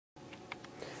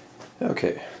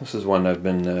Okay, this is one I've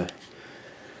been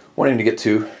wanting to get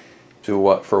to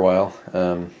for a while.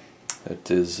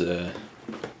 It is, get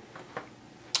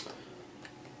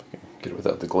it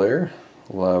without the glare,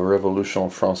 La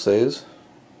Révolution Française,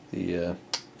 the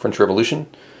French Revolution.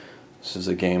 This is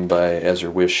a game by Azure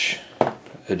Wish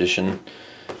Edition,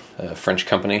 a French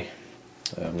company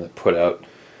that put out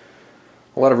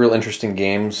a lot of real interesting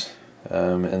games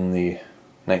in the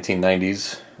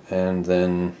 1990s and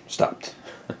then stopped.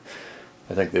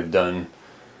 I think they've done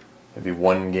maybe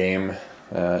one game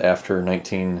after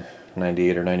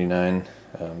 1998 or 99,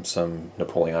 some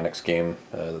Napoleonics game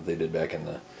that they did back in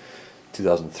the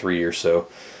 2003 or so.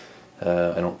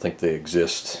 I don't think they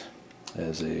exist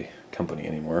as a company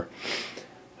anymore.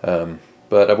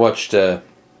 But I've watched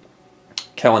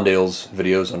Callendale's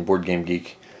videos on Board Game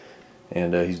Geek,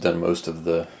 and he's done most of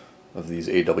these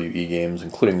AWE games,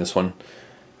 including this one.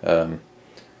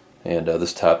 And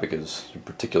this topic is of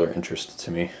particular interest to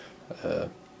me.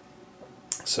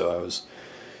 So I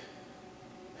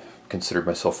considered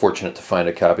myself fortunate to find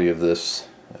a copy of this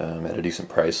at a decent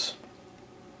price.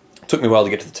 It took me a while to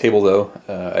get to the table, though.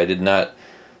 I did not.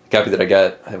 The copy that I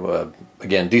got,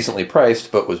 again, decently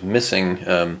priced, but was missing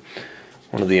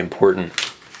one of the important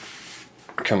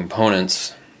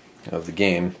components of the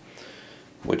game,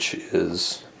 which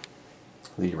is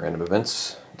the random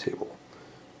events table.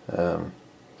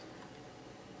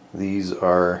 These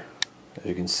are, as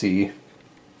you can see,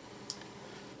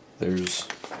 there's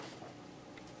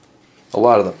a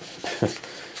lot of them,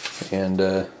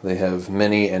 and they have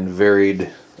many and varied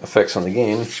effects on the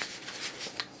game,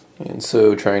 and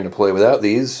so trying to play without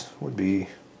these would be,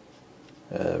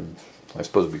 I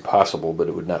suppose it would be possible, but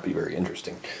it would not be very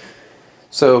interesting.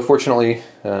 So fortunately,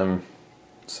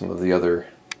 some of the other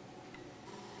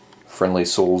friendly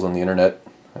souls on the internet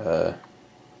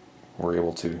were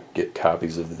able to get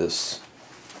copies of this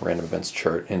random events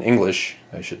chart in English,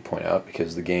 I should point out,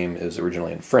 because the game is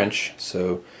originally in French,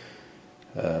 so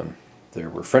there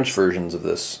were French versions of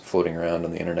this floating around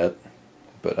on the internet,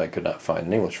 but I could not find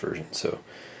an English version. So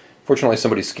fortunately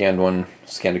somebody scanned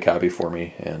a copy for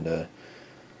me, and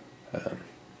I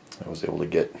was able to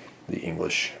get the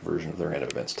English version of the random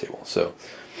events table. So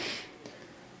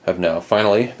I've now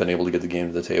finally been able to get the game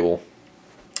to the table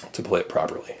to play it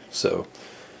properly. So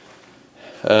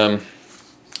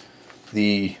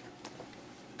the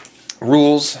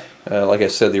rules, like I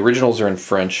said, the originals are in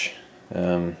French.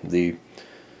 The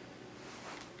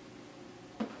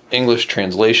English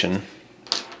translation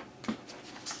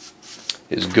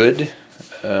is good.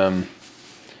 You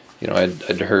know,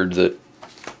 I'd heard that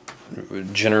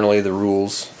generally the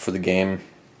rules for the game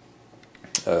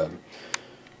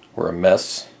were a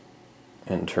mess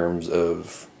in terms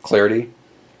of clarity.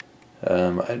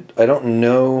 I don't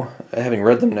know, having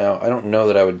read them now, I don't know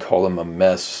that I would call them a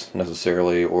mess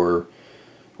necessarily or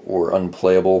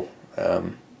unplayable,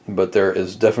 but there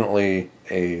is definitely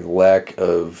a lack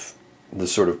of the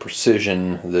sort of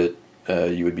precision that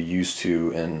you would be used to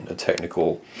in a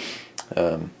technical,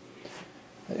 not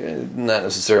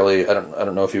necessarily, I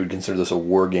don't know if you would consider this a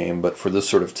war game, but for this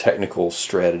sort of technical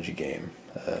strategy game,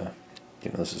 you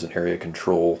know, this is an area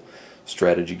control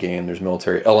strategy game. There's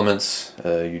military elements.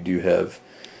 You do have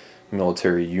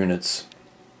military units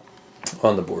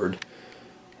on the board.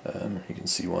 You can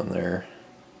see one there.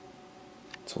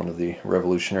 It's one of the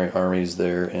revolutionary armies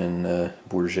there in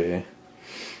Bourget.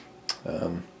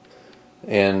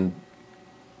 And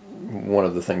one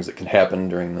of the things that can happen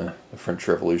during the French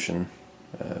Revolution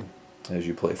as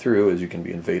you play through is you can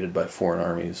be invaded by foreign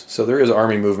armies. So there is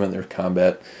army movement, there's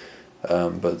combat,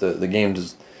 but the game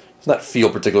does not feel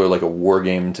particularly like a war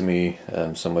game to me,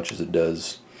 so much as it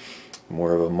does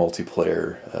more of a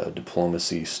multiplayer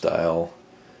diplomacy style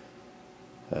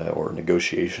or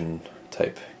negotiation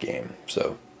type game.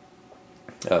 So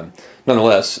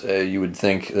nonetheless, you would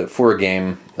think that for a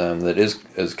game that is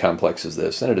as complex as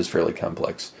this, and it is fairly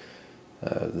complex,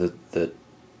 that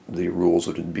the rules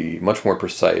would be much more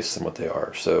precise than what they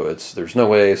are. So there's no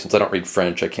way, since I don't read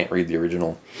French, I can't read the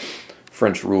original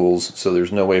French rules, so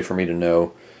there's no way for me to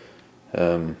know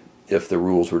if the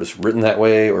rules were just written that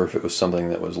way or if it was something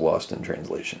that was lost in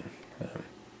translation.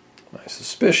 My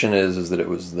suspicion is that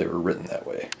they were written that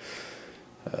way.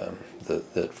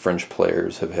 That French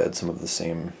players have had some of the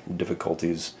same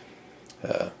difficulties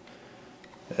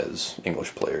as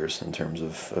English players in terms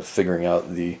of figuring out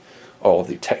all of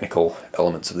the technical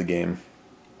elements of the game.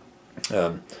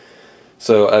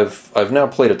 So I've now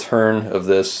played a turn of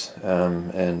this,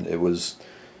 and it was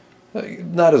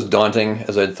not as daunting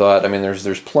as I'd thought. I mean,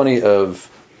 there's plenty of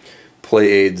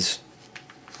play aids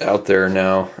out there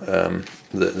now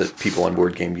that people on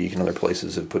Board Game Geek and other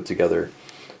places have put together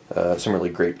some really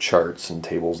great charts and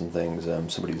tables and things.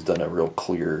 Somebody's done a real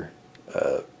clear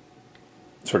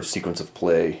sort of sequence of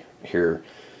play here.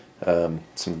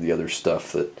 Some of the other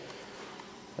stuff that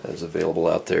is available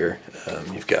out there.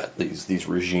 You've got these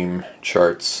regime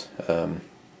charts.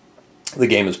 The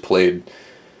game is played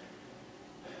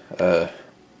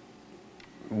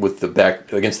with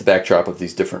against the backdrop of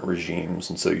these different regimes,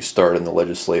 and so you start in the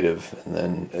legislative, and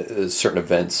then as certain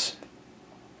events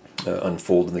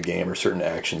unfold in the game, or certain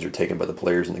actions are taken by the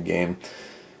players in the game,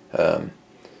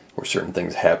 or certain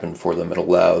things happen for them, it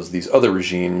allows these other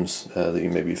regimes that you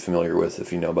may be familiar with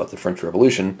if you know about the French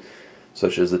Revolution,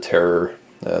 such as the Terror,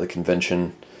 the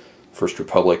Convention, First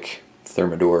Republic,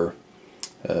 Thermidor,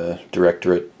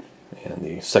 Directorate, and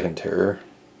the Second Terror,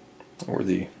 or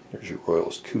there's your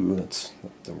Royalist coup, that's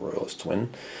the Royalists win.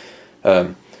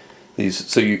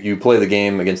 So you play the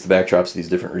game against the backdrops of these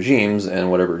different regimes,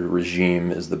 and whatever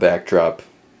regime is the backdrop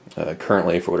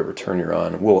currently for whatever turn you're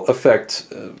on will affect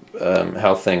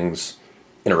how things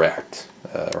interact,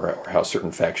 or how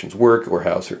certain factions work, or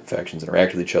how certain factions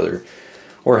interact with each other,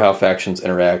 or how factions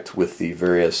interact with the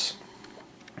various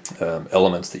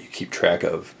elements that you keep track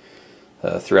of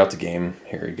throughout the game.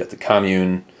 Here you've got the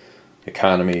commune,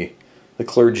 economy, the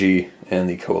clergy, and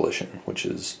the coalition, which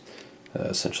is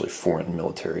essentially foreign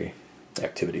military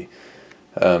activity.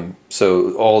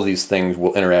 So all these things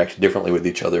will interact differently with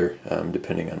each other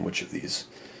depending on which of these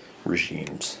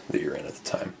regimes that you're in at the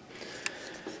time.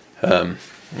 And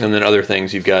then other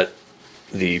things, you've got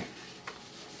the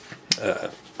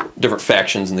different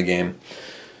factions in the game.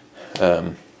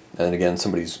 And again,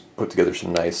 somebody's put together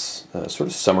some nice sort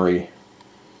of summary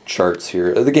charts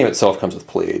here. The game itself comes with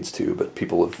play aids too, but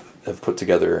people have put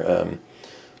together a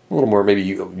little more maybe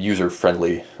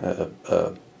user-friendly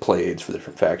play aids for the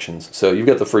different factions. So you've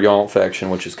got the Feuillant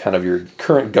faction, which is kind of your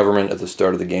current government at the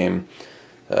start of the game.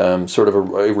 Sort of a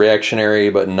reactionary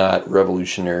but not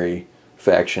revolutionary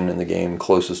faction in the game,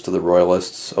 closest to the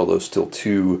Royalists, although still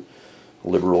too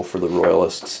liberal for the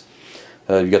Royalists.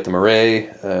 You've got the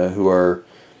Marais, who are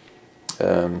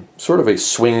sort of a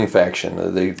swing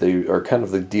faction. They are kind of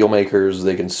the deal makers.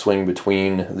 They can swing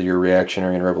between your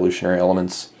reactionary and revolutionary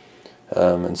elements,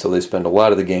 and so they spend a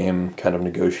lot of the game kind of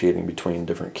negotiating between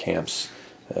different camps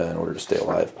in order to stay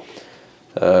alive.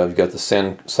 You've got the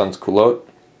Sans-Culottes,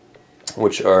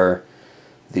 which are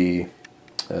the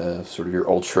sort of your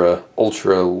ultra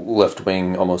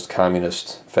left-wing, almost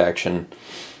communist faction.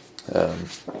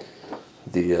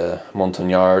 The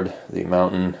Montagnards, the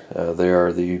Mountain, they are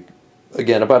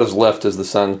again about as left as the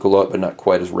Sans-Culottes, but not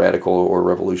quite as radical or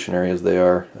revolutionary as they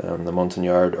are. The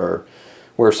Montagnards are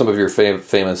where some of your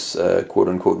famous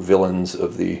quote-unquote villains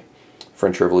of the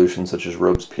French Revolution, such as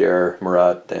Robespierre,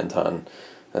 Marat, Danton,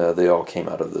 they all came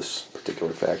out of this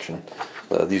particular faction.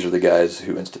 These are the guys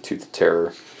who institute the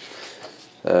terror.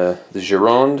 The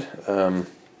Gironde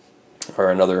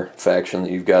are another faction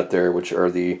that you've got there, which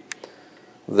are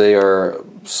they are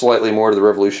slightly more to the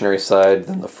revolutionary side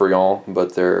than the Feuillant,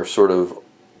 but they're sort of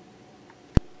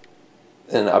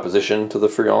in opposition to the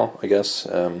Feuillant, I guess.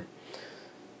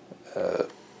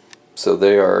 So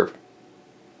they are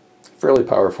fairly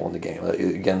powerful in the game.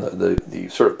 Again, the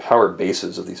sort of power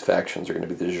bases of these factions are going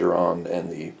to be the Gironde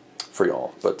and the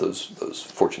Feuillant, but those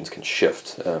fortunes can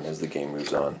shift as the game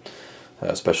moves on,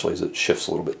 especially as it shifts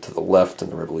a little bit to the left and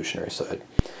the revolutionary side.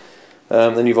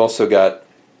 Then you've also got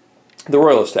the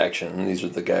Royalist faction, and these are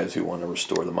the guys who want to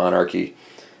restore the monarchy.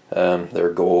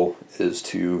 Their goal is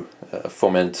to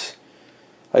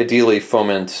ideally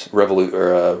foment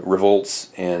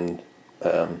revolts and,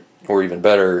 or even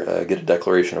better, get a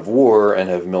declaration of war and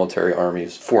have military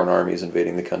armies, foreign armies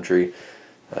invading the country.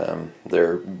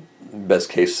 Their best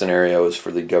case scenario is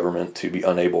for the government to be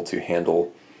unable to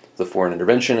handle the foreign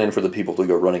intervention and for the people to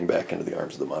go running back into the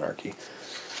arms of the monarchy.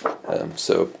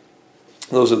 So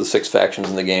those are the 6 factions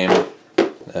in the game.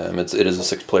 It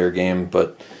is a 6-player game,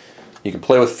 but you can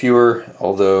play with fewer,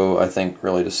 although I think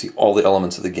really to see all the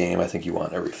elements of the game, I think you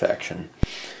want every faction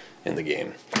in the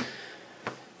game.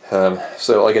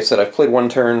 So like I said, I've played one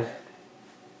turn,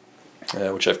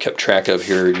 which I've kept track of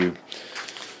here.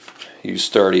 You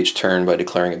start each turn by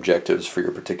declaring objectives for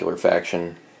your particular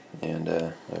faction, and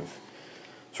I've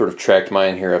sort of tracked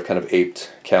mine here. I've kind of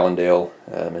aped Callendale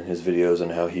in his videos on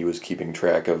how he was keeping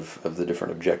track of the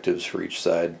different objectives for each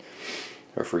side,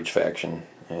 or for each faction.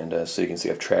 And so you can see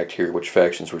I've tracked here which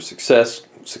factions were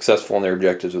successful in their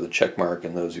objectives with a check mark,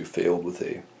 and those who failed with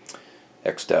a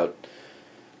X'd out.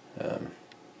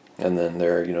 And then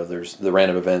there's the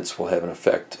random events will have an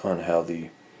effect on how the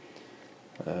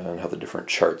different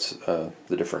charts, the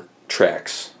different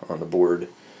tracks on the board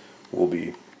will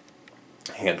be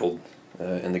handled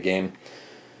in the game.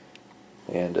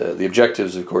 And the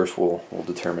objectives, of course, will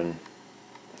determine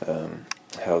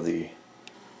how the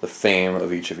fame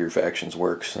of each of your factions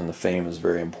works, and the fame is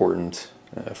very important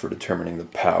for determining the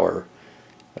power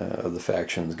of the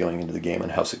factions going into the game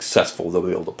and how successful they'll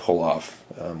be able to pull off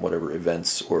whatever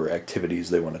events or activities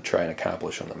they want to try and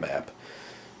accomplish on the map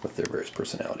with their various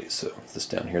personalities. So this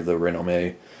down here, the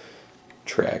Renommée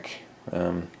track,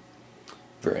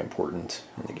 very important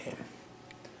in the game.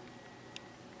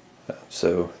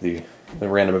 So the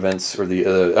random events, or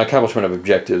the accomplishment of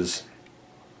objectives,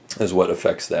 is what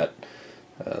affects that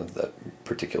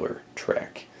particular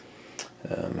track.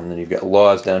 And then you've got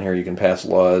laws down here. You can pass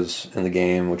laws in the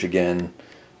game, which again,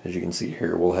 as you can see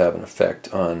here, will have an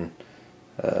effect on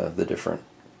the different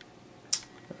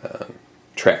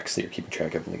tracks that you're keeping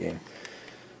track of in the game.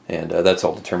 And that's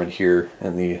all determined here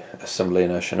in the Assemblée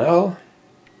Nationale.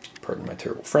 Pardon my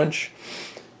terrible French.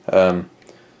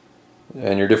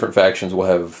 And your different factions will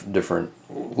have different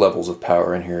levels of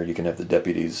power in here. You can have the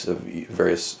deputies of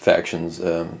various factions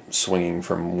swinging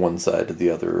from one side to the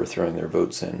other, or throwing their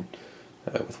votes in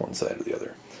with one side or the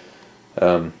other.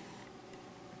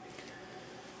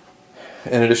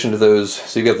 In addition to those,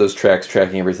 so you've got those tracks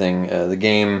tracking everything. The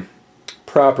game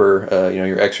proper,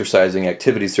 you're exercising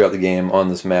activities throughout the game on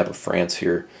this map of France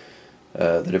here.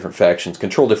 The different factions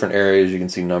control different areas. You can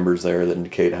see numbers there that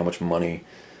indicate how much money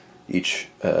each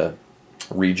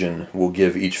region will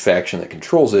give each faction that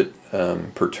controls it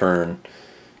per turn.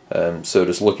 So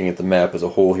just looking at the map as a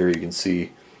whole here, you can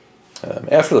see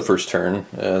after the first turn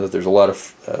that there's a lot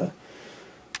of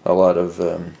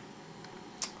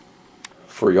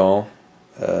Feuillants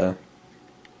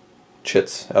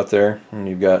chits out there,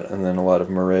 and then a lot of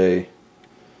Marais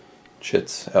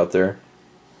chits out there.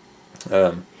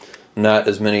 Not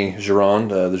as many Gironde.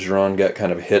 The Gironde got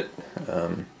kind of hit.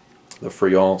 The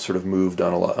Feuillants sort of moved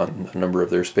on a number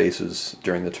of their spaces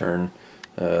during the turn.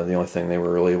 The only thing they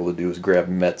were really able to do was grab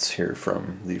Metz here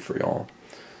from the Feuillants,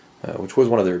 which was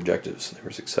one of their objectives. They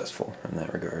were successful in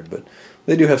that regard. But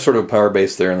they do have sort of a power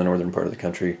base there in the northern part of the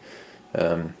country.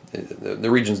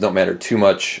 The regions don't matter too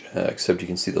much, except you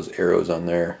can see those arrows on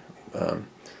there.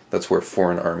 That's where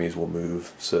foreign armies will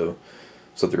move. So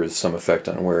there is some effect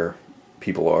on where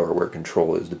people are or where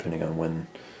control is, depending on when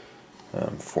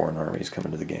foreign armies come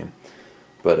into the game.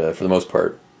 But for the most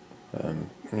part,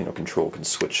 control can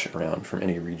switch around from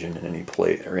any region in any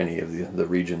place, or any of the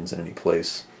regions in any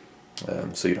place.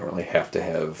 So you don't really have to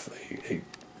have a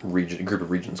group of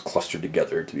regions clustered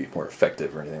together to be more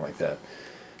effective or anything like that.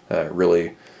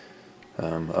 Really,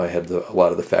 I had a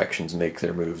lot of the factions make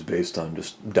their moves based on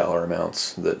just dollar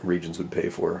amounts that regions would pay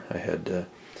for. I had,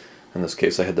 in this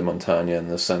case, I had the Montagne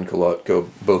and the Sans-Culotte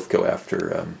both go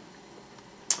after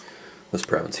this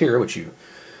province here, which you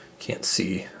can't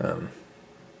see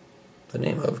the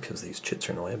name of because these chits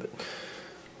are in the way. But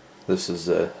this is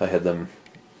I had them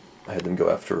go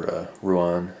after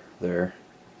Rouen there.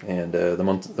 And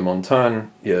the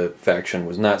Montagne faction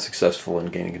was not successful in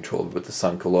gaining control of it, but the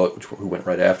Sans-Culotte, who went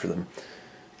right after them,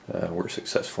 were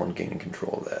successful in gaining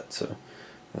control of that. So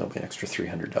that'll be an extra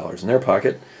 $300 in their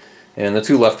pocket. And the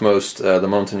two leftmost, the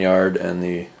Montagnard and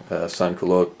the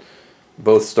Sans-Culotte,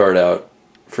 both start out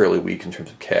fairly weak in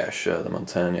terms of cash. The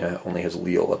Montagne only has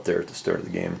Lille up there at the start of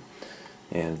the game,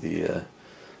 and the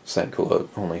Sans-Culotte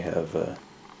only have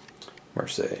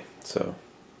Marseille, so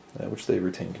which they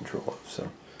retain control of.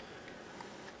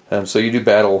 So you do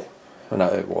battle,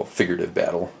 figurative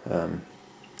battle,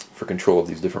 for control of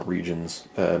these different regions.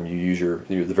 You use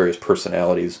the various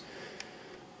personalities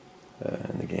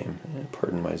in the game.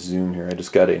 Pardon my zoom here. I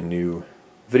just got a new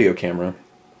video camera,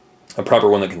 a proper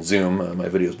one that can zoom. My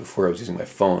videos before I was using my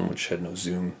phone, which had no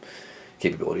zoom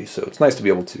capability. So it's nice to be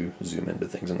able to zoom into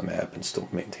things on the map and still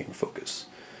maintain focus,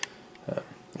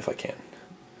 if I can.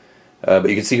 But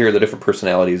you can see here the different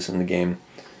personalities in the game.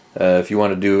 If you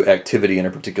want to do activity in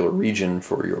a particular region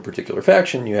for your particular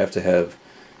faction, you have to have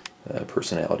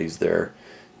personalities there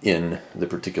in the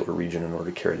particular region in order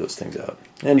to carry those things out.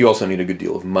 And you also need a good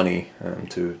deal of money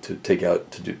to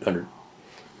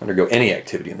undergo any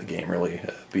activity in the game, really,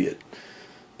 be it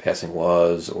passing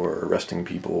laws or arresting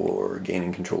people or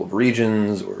gaining control of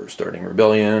regions or starting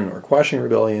rebellion or quashing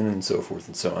rebellion and so forth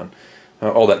and so on.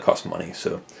 All that costs money,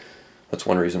 so that's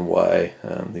one reason why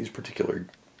these particular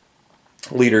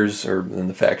leaders or in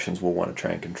the factions will want to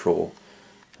try and control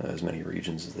as many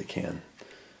regions as they can.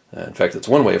 In fact, that's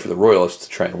one way for the Royalists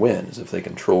to try and win, is if they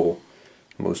control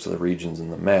most of the regions in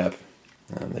the map,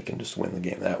 they can just win the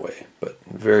game that way. But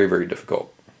very, very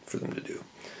difficult for them to do,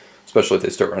 especially if they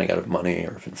start running out of money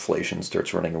or if inflation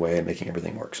starts running away and making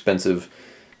everything more expensive.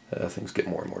 Things get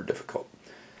more and more difficult.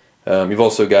 You've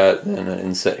also got an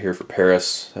inset here for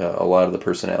Paris. A lot of the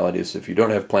personalities, if you don't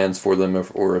have plans for them,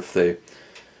 or if they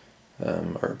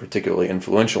are particularly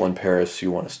influential in Paris,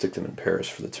 you want to stick them in Paris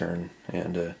for the turn,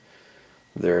 and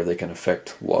there they can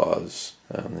affect laws,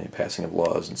 the passing of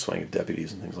laws and swaying of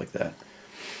deputies and things like that.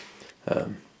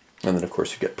 And then, of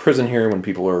course, you've got prison here. When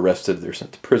people are arrested, they're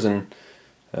sent to prison.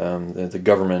 The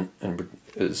government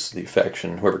is the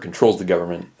faction, whoever controls the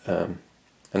government.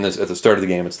 And this, at the start of the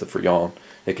game, it's the Feuillants.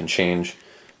 It can change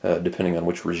depending on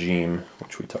which regime,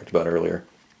 which we talked about earlier.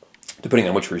 Depending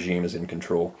on which regime is in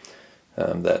control,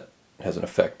 that has an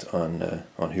effect on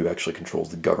who actually controls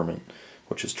the government,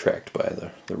 which is tracked by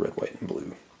the red, white, and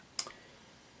blue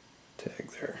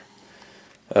tag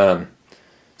there.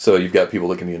 So you've got people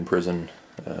that can be in prison,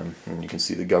 and you can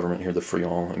see the government here, the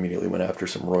Feuillants, immediately went after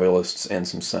some royalists and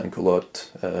some sans-culotte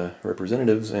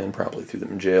representatives and promptly threw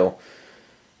them in jail.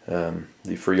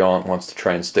 The Feuillant wants to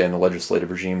try and stay in the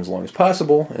legislative regime as long as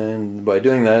possible, and by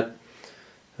doing that,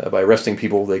 by arresting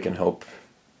people, they can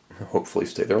hopefully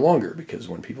stay there longer, because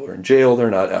when people are in jail, they're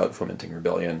not out fomenting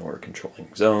rebellion or controlling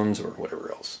zones or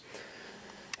whatever else.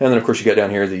 And then, of course, you got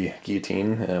down here the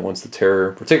guillotine.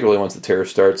 Particularly once the terror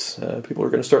starts, people are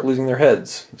going to start losing their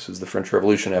heads. This is the French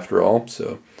Revolution, after all,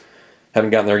 so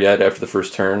haven't gotten there yet after the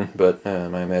first turn, but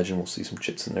I imagine we'll see some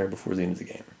chits in there before the end of the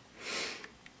game.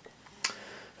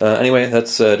 Anyway,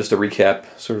 that's just a recap,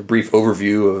 sort of brief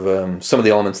overview of some of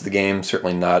the elements of the game.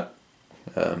 Certainly not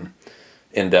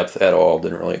in-depth at all.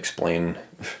 Didn't really explain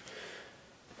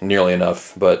nearly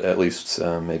enough, but at least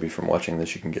maybe from watching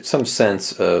this you can get some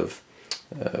sense of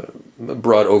a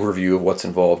broad overview of what's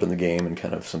involved in the game and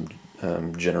kind of some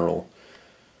general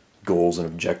goals and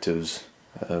objectives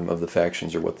of the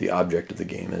factions, or what the object of the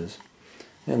game is,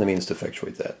 and the means to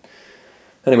effectuate that.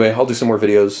 Anyway, I'll do some more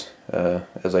videos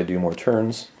as I do more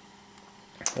turns,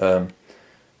 and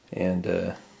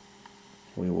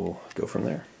we will go from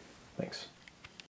there. Thanks.